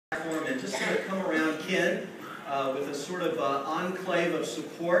just going to come around Ken with a sort of enclave of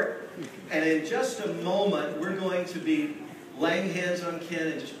support. And in just a moment, we're going to be laying hands on Ken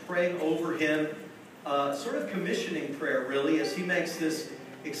and just praying over him, sort of commissioning prayer, really, as he makes this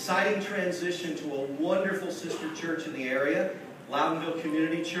exciting transition to a wonderful sister church in the area, Loudonville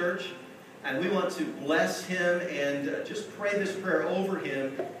Community Church. And we want to bless him and just pray this prayer over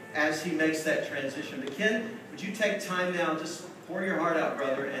him as he makes that transition. But Ken, would you take time now, just pour your heart out,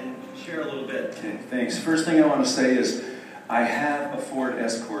 brother, and share a little bit. Okay, thanks. First thing I want to say is I have a Ford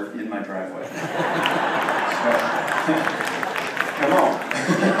Escort in my driveway. So, come on.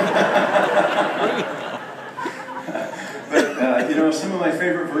 But, you know, some of my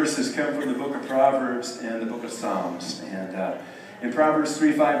favorite verses come from the book of Proverbs and the book of Psalms. And in Proverbs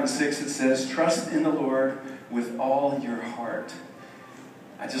 3, 5, and 6, it says, "Trust in the Lord with all your heart."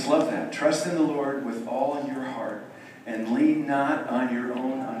 I just love that. Trust in the Lord with all your heart, and lean not on your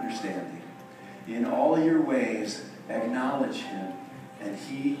own understanding. In all your ways acknowledge him, and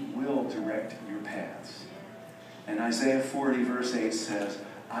he will direct your paths. And Isaiah 40, verse 8 says,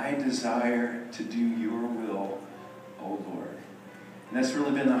 "I desire to do your will, O Lord." And that's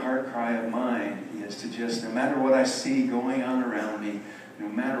really been the heart cry of mine, is to just, no matter what I see going on around me, no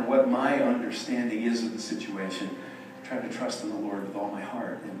matter what my understanding is of the situation, try to trust in the Lord with all my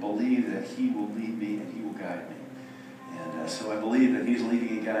heart and believe that he will lead me and he will guide me. And so I believe that he's leading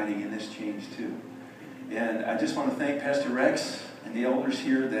and guiding in this change too. And I just want to thank Pastor Rex and the elders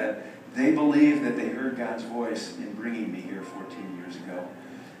here that they believe that they heard God's voice in bringing me here 14 years ago.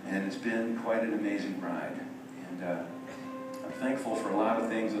 And it's been quite an amazing ride. And I'm thankful for a lot of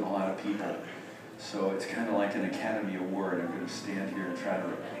things and a lot of people. So it's kind of like an Academy Award. I'm going to stand here and try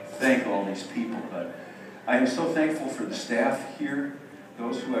to thank all these people. But I am so thankful for the staff here,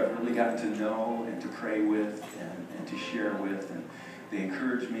 those who I've really gotten to know and to pray with and to share with. And they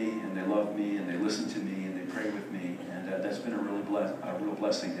encourage me, and they love me, and they listen to me, and they pray with me. And that's been a real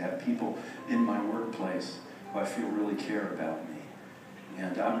blessing to have people in my workplace who I feel really care about me.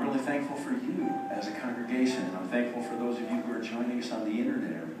 And I'm really thankful for you as a congregation. And I'm thankful for those of you who are joining us on the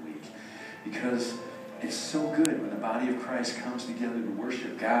internet every week. Because it's so good when the body of Christ comes together to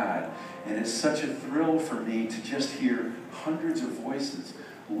worship God. And it's such a thrill for me to just hear hundreds of voices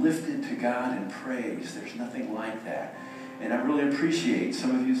lifted to God in praise. There's nothing like that. And I really appreciate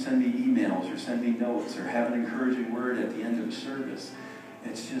some of you send me emails or send me notes or have an encouraging word at the end of the service.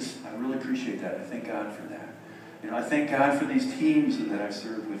 It's just, I really appreciate that. I thank God for that. You know, I thank God for these teams that I've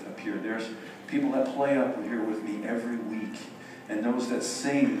served with up here. There's people that play up here with me every week, and those that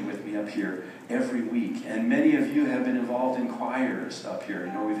sing with me up here every week. And many of you have been involved in choirs up here.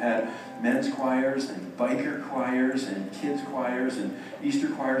 You know, we've had men's choirs and biker choirs and kids choirs and Easter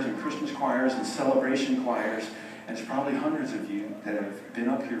choirs and Christmas choirs and celebration choirs. And it's probably hundreds of you that have been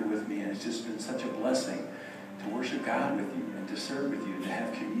up here with me, and it's just been such a blessing to worship God with you and to serve with you, to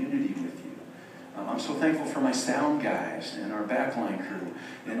have community with you. I'm so thankful for my sound guys and our backline crew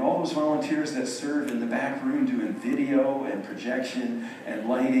and all those volunteers that serve in the back room doing video and projection and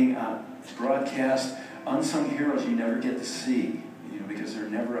lighting, broadcast, unsung heroes you never get to see, you know, because they're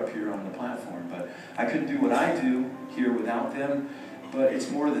never up here on the platform. But I couldn't do what I do here without them, but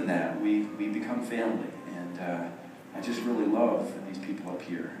it's more than that. We become family, and I just really love these people up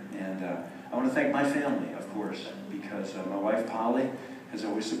here. And I want to thank my family, of course, because my wife Polly has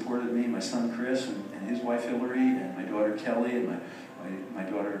always supported me, my son Chris and his wife Hillary, and my daughter Kelly, and my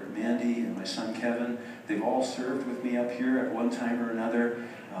daughter Mandy, and my son Kevin. They've all served with me up here at one time or another.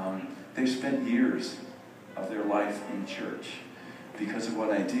 They've spent years of their life in church because of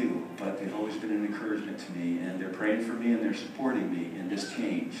what I do, but they've always been an encouragement to me, and they're praying for me, and they're supporting me in this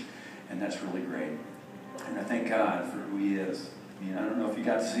change, and that's really great. And I thank God for who he is. I mean, I don't know if you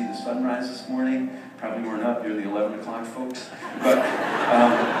got to see the sunrise this morning. Probably weren't up. You're the 11 o'clock folks. But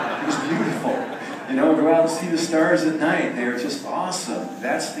it was beautiful. You know, go out and see the stars at night. They are just awesome.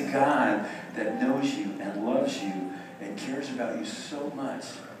 That's the God that knows you and loves you and cares about you so much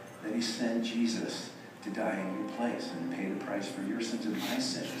that he sent Jesus to die in your place and to pay the price for your sins and my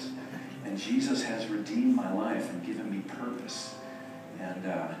sins. And Jesus has redeemed my life and given me purpose. And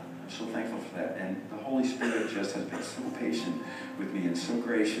I'm so thankful for that. And the Holy Spirit just has been so patient with me and so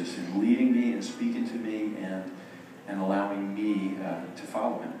gracious in leading me and speaking to me and allowing me to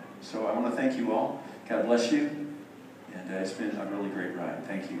follow him. So I want to thank you all. God bless you. And it's been a really great ride.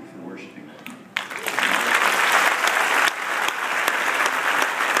 Thank you for worshiping.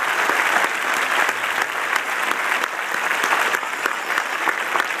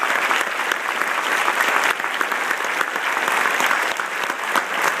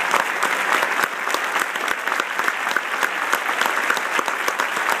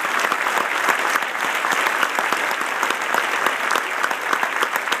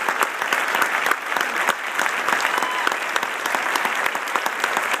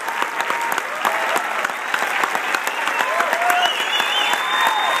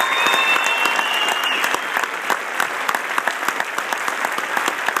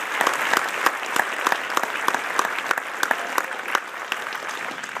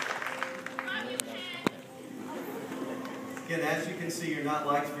 not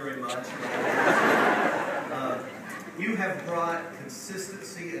liked very much. You have brought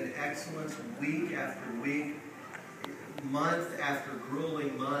consistency and excellence week after week, month after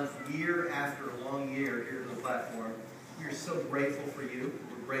grueling month, year after long year here at the platform. We are so grateful for you.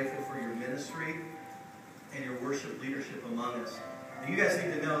 We're grateful for your ministry and your worship leadership among us. And you guys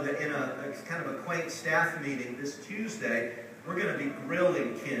need to know that in a kind of a quaint staff meeting this Tuesday, we're going to be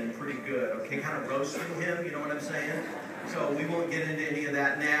grilling Ken pretty good, okay? Kind of roasting him, you know what I'm saying? So we won't get into any of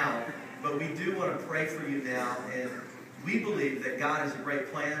that now, but we do want to pray for you now, and we believe that God has a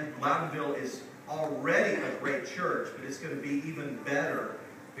great plan. Loudonville is already a great church, but it's going to be even better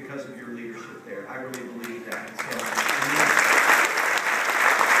because of your leadership there. I really believe that.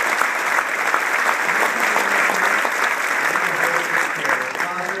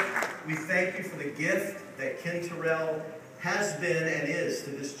 Father, we thank you for the gift that Ken Terrell has been and is to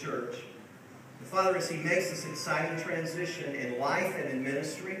this church. And Father, as he makes this exciting transition in life and in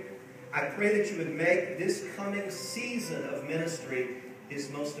ministry, I pray that you would make this coming season of ministry his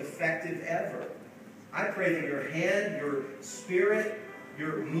most effective ever. I pray that your hand, your spirit,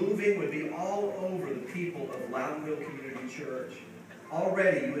 your moving would be all over the people of Loudonville Community Church.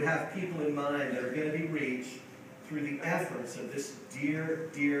 Already you would have people in mind that are going to be reached through the efforts of this dear,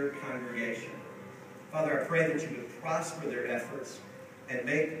 dear congregation. Father, I pray that you would prosper their efforts and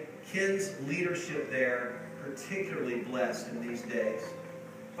make Ken's leadership there particularly blessed in these days.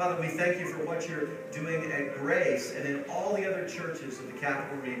 Father, we thank you for what you're doing at Grace and in all the other churches of the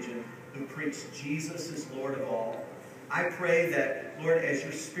Capital Region who preach Jesus is Lord of all. I pray that, Lord, as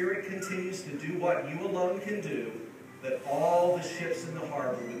your Spirit continues to do what you alone can do, that all the ships in the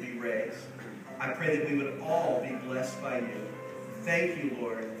harbor would be raised. I pray that we would all be blessed by you. Thank you,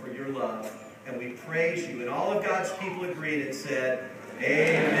 Lord, for your love. And we praise you. And all of God's people agreed and said,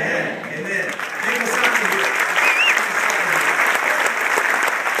 Amen. Amen.